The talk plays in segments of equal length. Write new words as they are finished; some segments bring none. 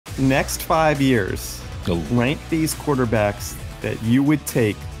Next 5 years, Oh. rank these quarterbacks that you would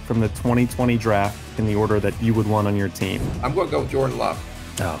take from the 2020 draft in the order that you would want on your team. I'm going to go with Jordan Love.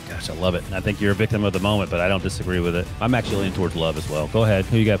 Oh, gosh, I love it. I think you're a victim of the moment, but I don't disagree with it. I'm actually leaning towards Love as well. Go ahead.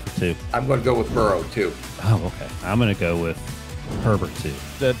 Who you got for 2? I'm going to go with Burrow, too. Oh, okay. I'm going to go with Herbert, 2.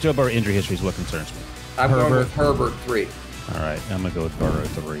 The Joe Burrow injury history is what concerns me. I'm going with Herbert, 3. All right. I'm going to go with Burrow,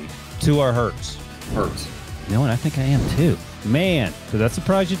 3. 2 are Hurts. Hurts. You know what? I think I am, too. Man, did that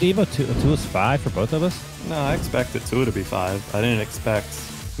surprise you, Devo? 2 is 5 for both of us? No, I expected Tua to be 5. I didn't expect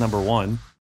number 1.